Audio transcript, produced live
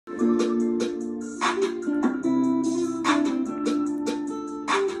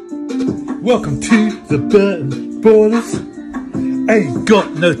Welcome to the Burton Ballers. Ain't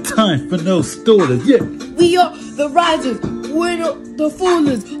got no time for no stallers, yeah. We are the risers, we're not the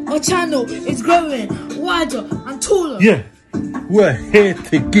fallers. Our channel is growing wider and taller. Yeah, we're here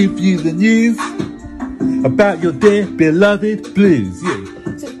to give you the news about your dear beloved Blues,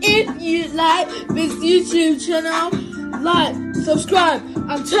 yeah. So if you like this YouTube channel, like, subscribe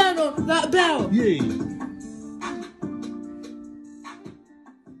and turn on that bell. Yeah.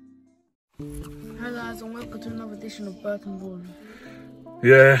 Hi guys, and welcome to another edition of Burton Ballers.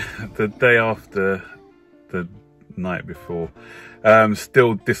 Yeah, the day after the night before.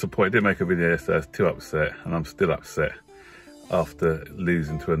 Still disappointed. Didn't make a video yesterday. I was too upset, and I'm still upset after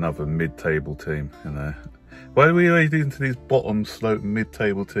losing to another mid-table team. You know, why are we always losing to these bottom slope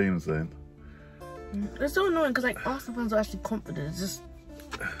mid-table teams then? It's so annoying because like Arsenal fans are actually confident. It's just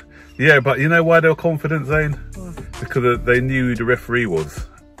yeah, but you know why they were confident, Zane? Because they knew who the referee was.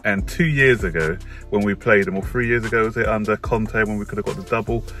 And 2 years ago, when we played them, or 3 years ago, was it, under Conte, when we could have got the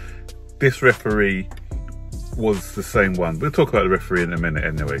double, this referee was the same one. We'll talk about the referee in a minute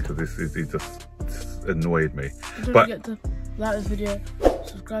anyway, because he just annoyed me. Don't forget to like this video,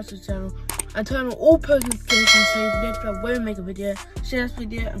 subscribe to the channel, and turn on all post notifications so you notified when we make a video, share this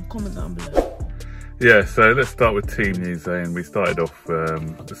video, and comment down below. Yeah, so let's start with team news, Zane. We started off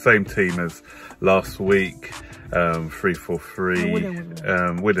the same team as last week.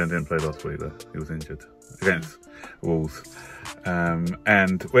 3-4-3. Willian didn't play last week though. He was injured against Wolves.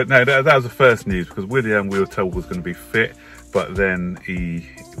 And well, no, that was the first news, because Willian, we were told, was going to be fit, but then he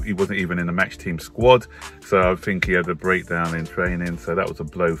wasn't even in the match team squad. So I think he had a breakdown in training. So that was a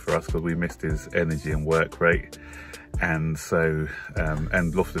blow for us, because we missed his energy and work rate. And so,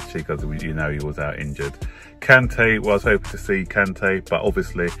 and Loftus-Cheek, as you know, he was out injured. Kante, well, I was hoping to see Kante, but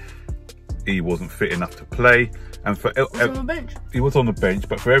obviously he wasn't fit enough to play. And for he was on the bench. He was on the bench,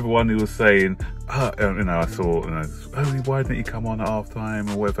 but for everyone who was saying, you know, I saw, you know, oh, why didn't he come on at half time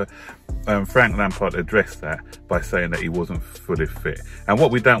or whatever? Frank Lampard addressed that by saying that he wasn't fully fit. And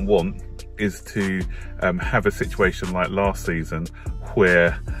what we don't want is to have a situation like last season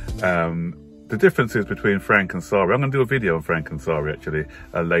where the differences between Frank and Sarri. I'm going to do a video on Frank and Sarri actually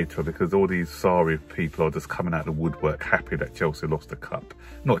later, because all these Sarri people are just coming out of the woodwork happy that Chelsea lost the cup.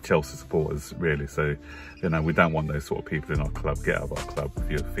 Not Chelsea supporters really, so you know, we don't want those sort of people in our club. Get out of our club if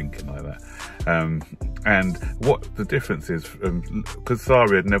you're thinking like that. And what the difference is, because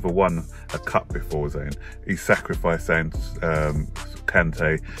Sarri had never won a cup before, Zane, he sacrificed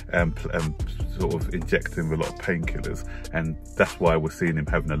Kante and sort of injecting him with a lot of painkillers, and that's why we're seeing him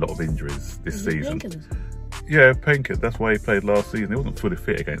having a lot of injuries this season. Yeah, painkillers. That's why he played last season. He wasn't fully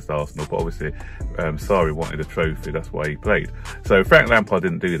fit against Arsenal, but obviously Sarri wanted a trophy. That's why he played. So Frank Lampard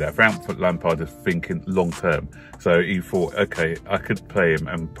didn't do that. Frank Lampard is thinking long term. So he thought, okay, I could play him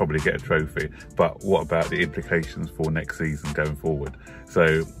and probably get a trophy, but what about the implications for next season going forward?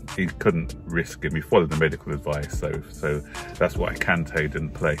 So he couldn't risk him. He followed the medical advice. So that's why Kante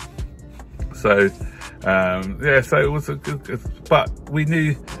didn't play. So yeah, so it was a good, but we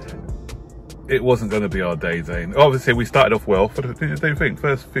knew it wasn't going to be our day, Zane. Obviously, we started off well. Don't you think?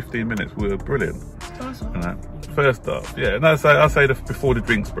 First 15 minutes we were brilliant. First half, yeah. No, so I'll say before the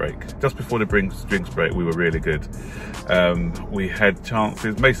drinks break, just before the drinks break, we were really good. We had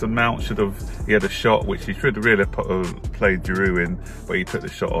chances. Mason Mount he had a shot which he should have really played Giroud in, but he took the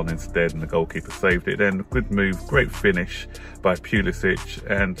shot on instead, and the goalkeeper saved it. Then good move, great finish by Pulisic,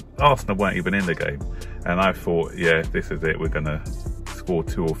 and Arsenal weren't even in the game. And I thought, yeah, this is it. We're gonna score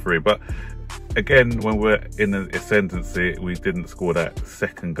 2 or 3, but again, when we're in the ascendancy, we didn't score that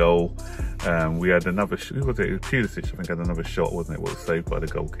second goal. We had another, who was it? It was Pulisic, I think, had another shot, wasn't it? What was saved by the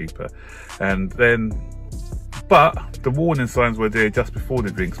goalkeeper. And then, but the warning signs were there just before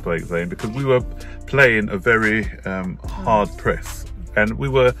the drinks break, Zane, because we were playing a very hard press, and we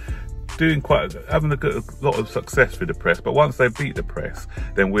were having a lot of success with the press, but once they beat the press,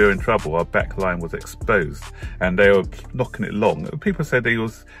 then we were in trouble. Our back line was exposed, and they were knocking it long. People said Frank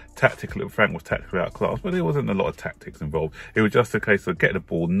was tactically outclassed, but there wasn't a lot of tactics involved. It was just a case of get the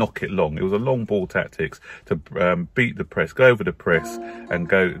ball, knock it long. It was a long ball tactics to beat the press, go over the press, and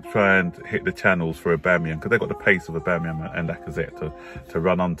go try and hit the channels for Aubameyang, because they got the pace of Aubameyang and Lacazette to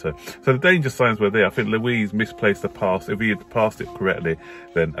run onto. So the danger signs were there. I think Luiz misplaced the pass. If he had passed it correctly,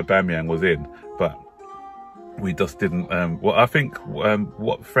 then Aubameyang was in, but we just didn't. Well, I think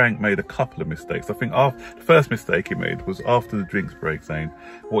what Frank made a couple of mistakes. I think the first mistake he made was after the drinks break, saying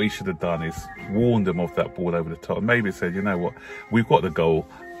what he should have done is warned them of that ball over the top, and maybe said, you know what, we've got the goal,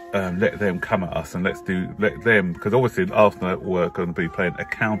 let them come at us and let them, because obviously Arsenal were going to be playing a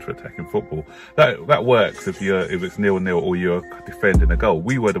counter-attacking football. That works if it's 0-0 or you're defending a goal.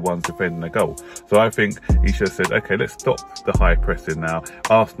 We were the ones defending a goal. So I think he should have said, okay, let's stop the high pressing now.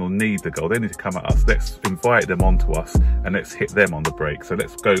 Arsenal need the goal. They need to come at us. Let's invite them onto us and let's hit them on the break. So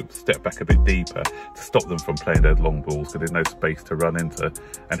let's go step back a bit deeper to stop them from playing those long balls, because there's no space to run into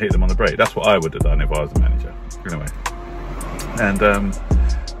and hit them on the break. That's what I would have done if I was the manager. Anyway. And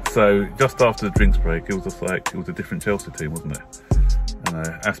so just after the drinks break, it was just like, it was a different Chelsea team, wasn't it? And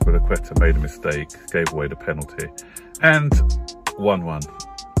Azpilicueta made a mistake, gave away the penalty, and 1-1.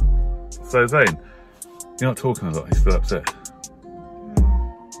 So Zane, you're not talking a lot, you're still upset?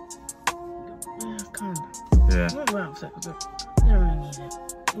 Yeah, kind of. Yeah. I'm not that upset, but I don't really need it.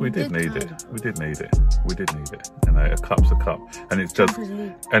 We did need it. We did need it. You know, a cup's a cup, and it's just,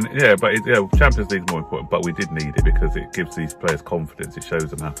 and yeah, but Champions League's more important. But we did need it because it gives these players confidence. It shows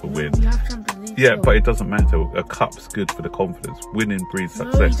them how to win. You have Champions League. Yeah, but it doesn't matter. A cup's good for the confidence. Winning breeds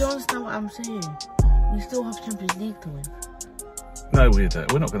success. No, you don't understand what I'm saying. We still have Champions League to win. No,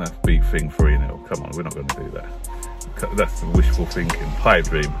 we're not going to beat Thing 3-0. Come on, we're not going to do that. That's wishful thinking, pipe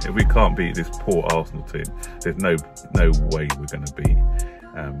dream. If we can't beat this poor Arsenal team, there's no way we're going to beat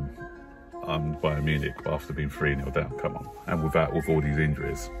Bayern Munich after being 3-0 down. Come on, and with all these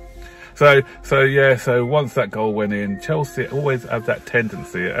injuries. So once that goal went in, Chelsea always have that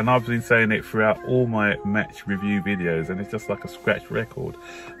tendency, and I've been saying it throughout all my match review videos, and it's just like a scratch record.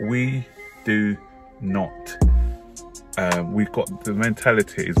 We do not. We've got, the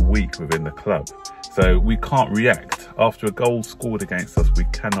mentality is weak within the club, so we can't react. After a goal scored against us, we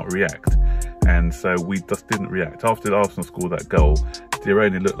cannot react, and so we just didn't react. After Arsenal scored that goal, they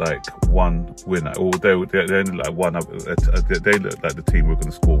only looked like one winner, or they only looked like one other. They looked like the team we were going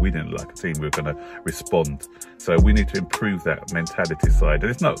to score. We didn't look like a team we were going to respond. So we need to improve that mentality side.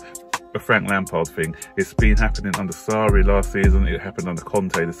 And it's not a Frank Lampard thing. It's been happening under Sarri last season. It happened under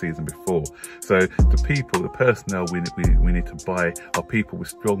Conte the season before. So the personnel we need to buy are people with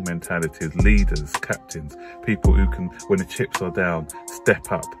strong mentalities, leaders, captains, people who can, when the chips are down,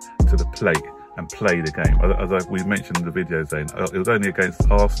 step up to the plate and play the game. As we mentioned in the video, Zane, it was only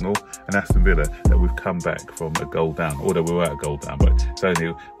against Arsenal and Aston Villa that we've come back from a goal down, although we were at a goal down, but it's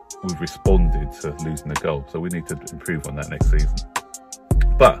only we've responded to losing the goal. So we need to improve on that next season.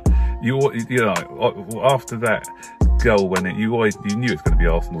 But you know, after that goal, when you knew it's going to be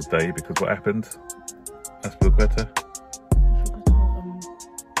Arsenal's day, because what happened? Azpilicueta?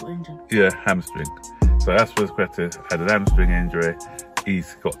 Yeah, hamstring. So Azpilicueta had an hamstring injury.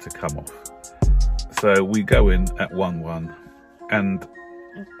 He's got to come off. So we go in at 1-1, and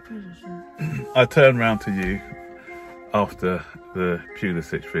I turn round to you after the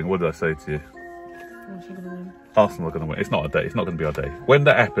Pulisic thing. What did I say to you? Arsenal are going to win. It's not a day. It's not going to be our day. When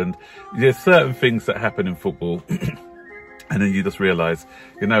that happened, there's certain things that happen in football, and then you just realise,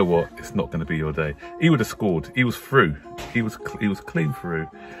 you know what? It's not going to be your day. He would have scored. He was through. He was clean through.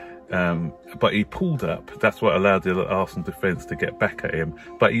 But he pulled up. That's what allowed the Arsenal defence to get back at him.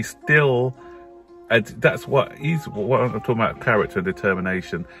 But he still. And that's what I'm talking about, character and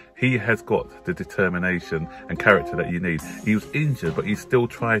determination. He has got the determination and character that you need. He was injured, but he still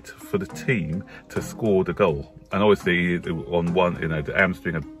tried for the team to score the goal. And obviously on one, you know, the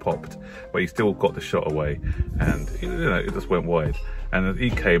hamstring had popped, but he still got the shot away, and you know, it just went wide. And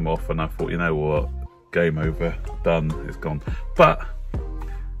he came off, and I thought, you know what, game over, done, it's gone. But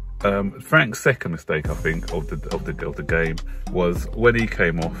Frank's second mistake, I think, of the game was when he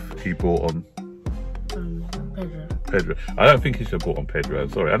came off, he brought on Pedro. I don't think he should have brought on Pedro.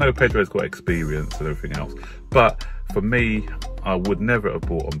 Sorry, I know Pedro's got experience and everything else, but for me, I would never have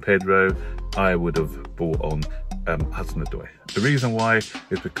brought on Pedro. I would have brought on Hudson-Odoi. The reason why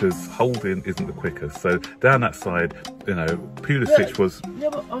is because Holding isn't the quickest. So down that side, you know, Pulisic was. Yeah,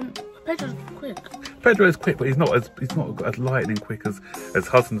 but Pedro's quick. Pedro is quick, but he's not as lightning quick as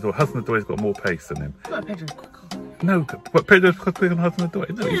Hudson-Odoi. Hudson-Odoi's got more pace than him. But Pedro's quicker. No, but Pedro's quicker than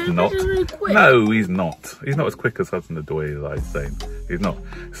Hudson-Odoi. No, he's not. Really quick. No, he's not. He's not as quick as Hudson-Odoi, like saying. He's not.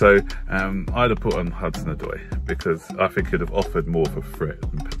 So I'd have put on Hudson-Odoi because I think he'd have offered more of a threat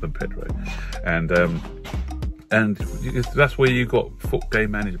than Pedro, and that's where you got foot game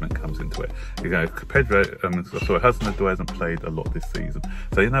management comes into it. You know, Hudson-Odoi hasn't played a lot this season.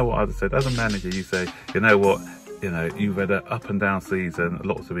 So you know what I'd have said as a manager, you say, you know what, you know, you've had an up and down season,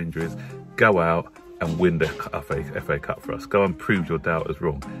 lots of injuries. Go out and win the FA Cup for us. Go and prove your doubters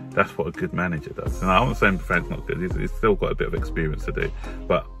wrong. That's what a good manager does. And I'm not saying Frank's not good. He's still got a bit of experience to do.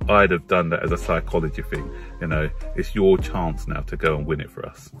 But I'd have done that as a psychology thing. You know, it's your chance now to go and win it for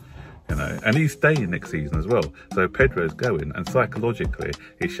us. you know, and he's staying next season as well. So Pedro's going, and psychologically,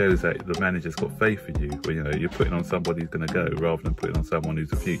 it shows that the manager's got faith in you. Where, you know, you're putting on somebody who's going to go rather than putting on someone who's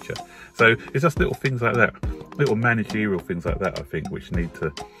the future. So it's just little things like that, little managerial things like that, I think, which need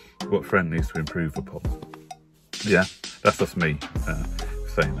to, what Frank needs to improve upon. Yeah, that's just me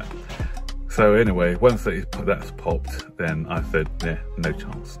saying that. So anyway, once that's popped, then I said, yeah, no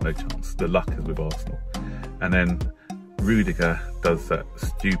chance, no chance. The luck is with Arsenal. And then Rudiger does that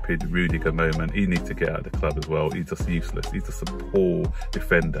stupid Rudiger moment. He needs to get out of the club as well. He's just useless. He's just a poor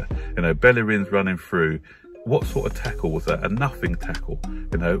defender. You know, Bellerin's running through. What sort of tackle was that? A nothing tackle.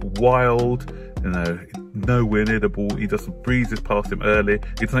 You know, wild, you know, nowhere near the ball. He just breezes past him early.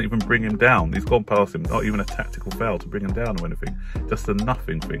 He doesn't even bring him down. He's gone past him. Not even a tactical foul to bring him down or anything. Just a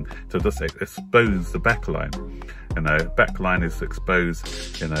nothing thing to just expose the back line. You know, back line is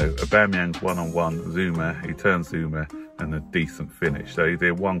exposed. You know, Aubameyang's one-on-one. Zuma, he turns Zuma, and a decent finish. So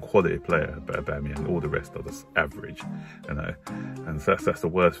they're one quality player, but Aubameyang, all the rest are just average, you know. And so that's the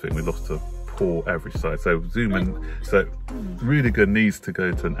worst thing. We lost to poor average side. So so Rudiger needs to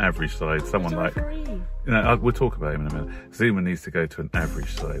go to an average side. Someone like, you know, we'll talk about him in a minute. Zuma needs to go to an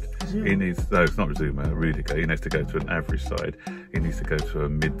average side. He needs, no, it's not Zuma, Rudiger. He needs to go to an average side. He needs to go to a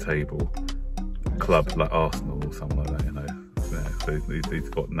mid-table club like Arsenal or something like that, you know. Yeah, so he's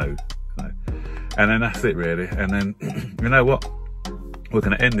got no, you know. And then that's it really. And then, you know what? We're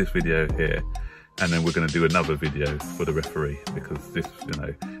going to end this video here, and then we're going to do another video for the referee, because this, you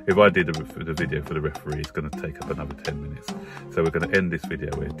know, if I did the video for the referee, it's going to take up another 10 minutes. So we're going to end this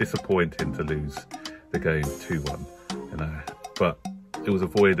video. We're disappointing to lose the game 2-1, you know, but it was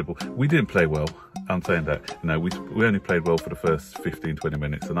avoidable. We didn't play well. I'm saying that, you know, we only played well for the first 15-20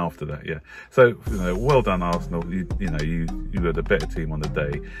 minutes, and after that, yeah. So, you know, well done Arsenal. You know, you were the better team on the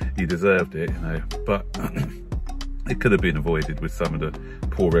day. You deserved it, you know, but it could have been avoided with some of the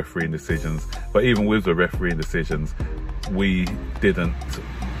poor refereeing decisions. But even with the refereeing decisions, we didn't,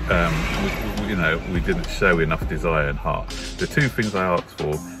 you know, we didn't show enough desire and heart. The two things I asked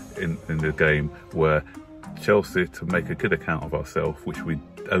for in the game were Chelsea to make a good account of ourselves, which we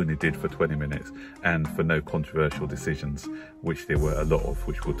only did for 20 minutes, and for no controversial decisions, which there were a lot of,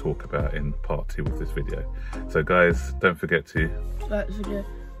 which we'll talk about in part 2 of this video. So guys, don't forget to like this video,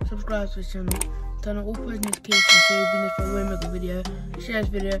 subscribe to this channel, turn on all post notifications so you'll be notified when we make a video, share this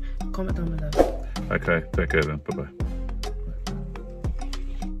video, comment down below. Okay, take care then, bye bye.